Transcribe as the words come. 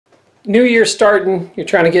New year starting, you're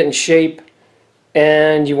trying to get in shape,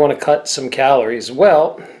 and you want to cut some calories.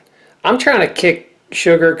 Well, I'm trying to kick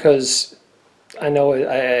sugar because I know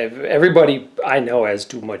everybody I know has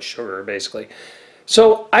too much sugar, basically.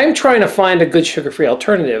 So I'm trying to find a good sugar-free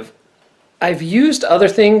alternative. I've used other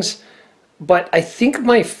things, but I think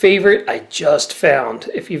my favorite I just found.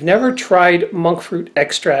 If you've never tried monk fruit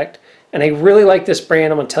extract, and I really like this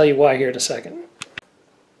brand, I'm going to tell you why here in a second.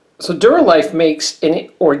 So Duralife makes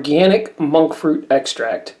an organic monk fruit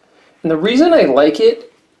extract. And the reason I like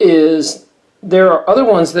it is there are other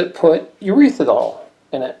ones that put erythritol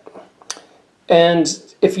in it.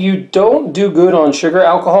 And if you don't do good on sugar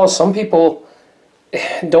alcohol, some people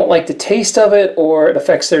don't like the taste of it or it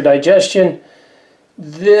affects their digestion.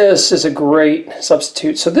 This is a great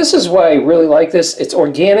substitute. So this is why I really like this. It's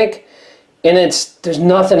organic and there's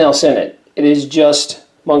nothing else in it. It is just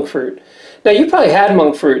monk fruit. Now you probably had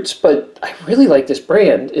monk fruits, but I really like this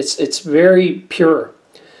brand. It's very pure.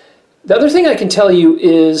 The other thing I can tell you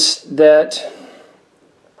is that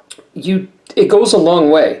it goes a long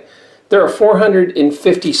way. There are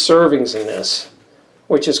 450 servings in this,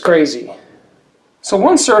 which is crazy. So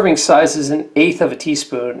one serving size is 1/8 of a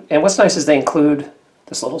teaspoon, and what's nice is they include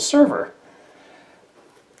this little server.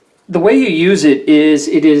 The way you use it is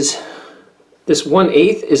this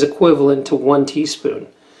 1/8 is equivalent to 1 teaspoon.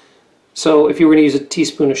 So if you were going to use a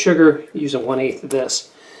teaspoon of sugar, use a 1/8 of this.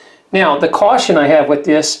 Now the caution I have with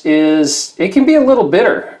this is it can be a little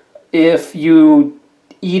bitter if you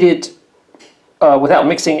eat it without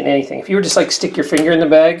mixing it in anything. If you were just like stick your finger in the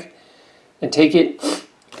bag and take it,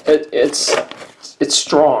 it's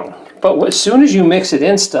strong. But as soon as you mix it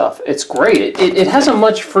in stuff, it's great. It has a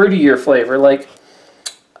much fruitier flavor. Like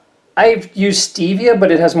I've used stevia,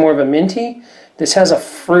 but it has more of a minty. This has a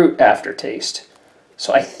fruit aftertaste.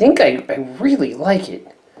 So I think I really like it.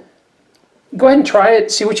 Go ahead and try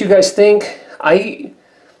it, see what you guys think. I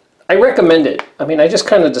recommend it. I mean, I just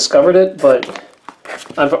kind of discovered it, but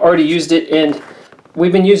I've already used it, and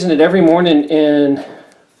we've been using it every morning in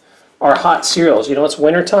our hot cereals. You know, it's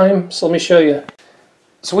winter time, so let me show you.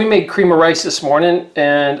 So we made cream of rice this morning,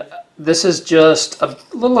 and this is just a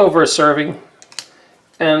little over a serving.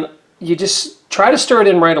 And you just try to stir it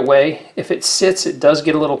in right away. If it sits, it does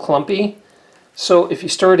get a little clumpy. So if you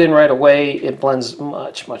stir it in right away, it blends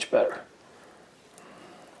much, much better.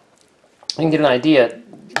 You can get an idea.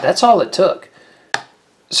 That's all it took.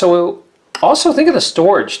 So also think of the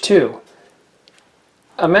storage too.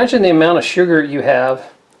 Imagine the amount of sugar you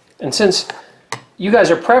have, and since you guys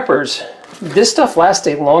are preppers, this stuff lasts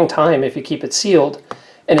a long time if you keep it sealed,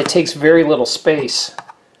 and it takes very little space.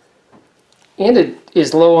 And it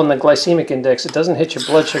is low on the glycemic index. It doesn't hit your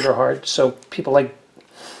blood sugar hard, so people like,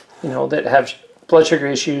 you know, that have blood sugar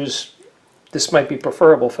issues, this might be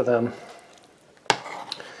preferable for them.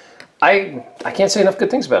 I can't say enough good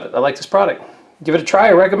things about it. I like this product. Give it a try.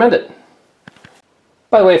 I recommend it.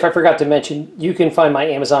 By the way, if I forgot to mention, you can find my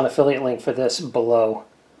Amazon affiliate link for this below.